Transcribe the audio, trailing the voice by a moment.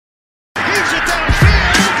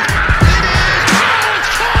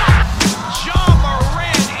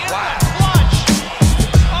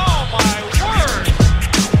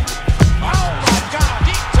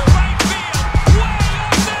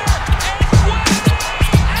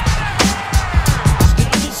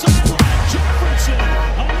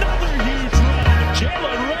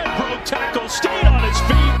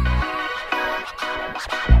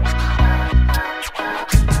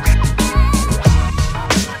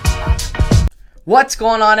What's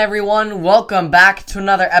going on, everyone? Welcome back to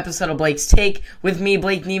another episode of Blake's Take with me,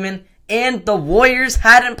 Blake Neiman. And the Warriors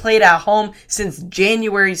hadn't played at home since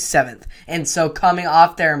January 7th. And so coming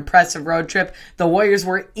off their impressive road trip, the Warriors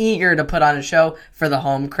were eager to put on a show for the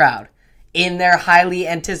home crowd. In their highly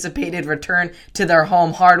anticipated return to their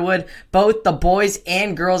home hardwood, both the boys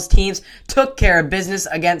and girls teams took care of business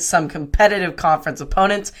against some competitive conference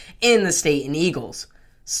opponents in the State Eagles.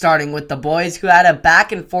 Starting with the boys, who had a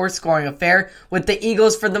back-and-forth scoring affair with the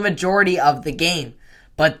Eagles for the majority of the game.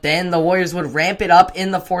 But then the Warriors would ramp it up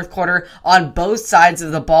in the fourth quarter on both sides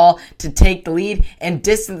of the ball to take the lead and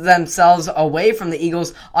distance themselves away from the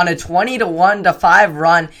Eagles on a 20-1-5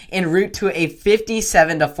 run en route to a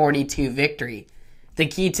 57-42 victory. The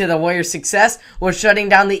key to the Warriors' success was shutting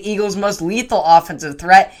down the Eagles' most lethal offensive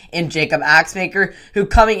threat in Jacob Axmaker, who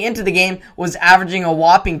coming into the game was averaging a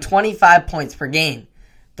whopping 25 points per game.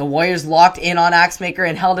 The Warriors locked in on Axmaker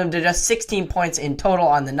and held him to just 16 points in total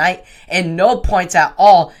on the night and no points at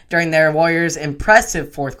all during their Warriors'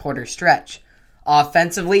 impressive fourth quarter stretch.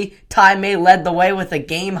 Offensively, Ty May led the way with a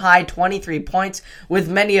game-high 23 points, with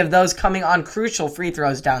many of those coming on crucial free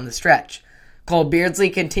throws down the stretch. Cole Beardsley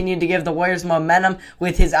continued to give the Warriors momentum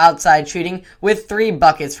with his outside shooting, with 3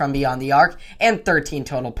 buckets from beyond the arc and 13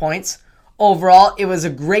 total points. Overall, it was a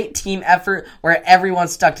great team effort where everyone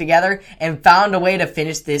stuck together and found a way to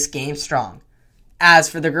finish this game strong. As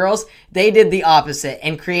for the girls, they did the opposite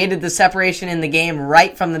and created the separation in the game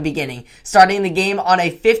right from the beginning, starting the game on a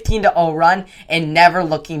 15-0 run and never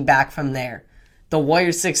looking back from there. The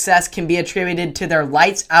Warriors' success can be attributed to their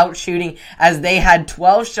lights-out shooting, as they had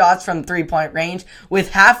 12 shots from three-point range, with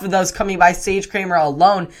half of those coming by Sage Kramer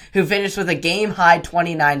alone, who finished with a game-high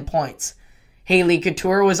 29 points. Haley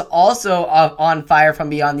Couture was also on fire from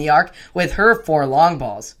beyond the arc with her 4 long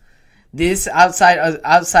balls. This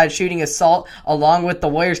outside shooting assault, along with the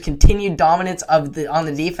Warriors' continued dominance on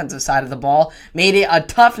the defensive side of the ball, made it a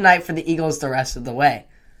tough night for the Eagles the rest of the way.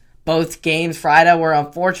 Both games Friday were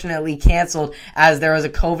unfortunately canceled as there was a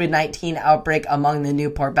COVID-19 outbreak among the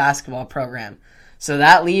Newport basketball program. So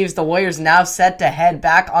that leaves the Warriors now set to head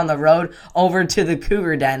back on the road over to the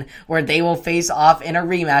Cougar Den, where they will face off in a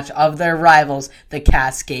rematch of their rivals, the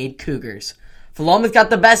Cascade Cougars. Philomath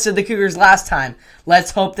got the best of the Cougars last time.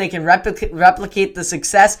 Let's hope they can replicate the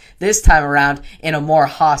success this time around in a more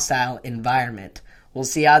hostile environment. We'll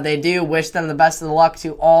see how they do. Wish them the best of the luck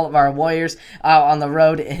to all of our Warriors on the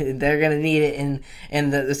road. They're going to need it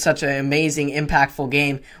in such an amazing, impactful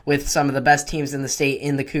game with some of the best teams in the state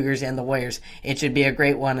in the Cougars and the Warriors. It should be a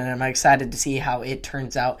great one, and I'm excited to see how it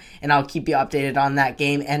turns out. And I'll keep you updated on that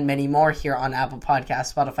game and many more here on Apple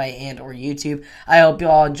Podcasts, Spotify, and or YouTube. I hope you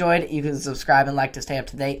all enjoyed. You can subscribe and like to stay up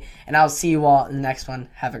to date, and I'll see you all in the next one.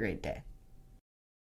 Have a great day.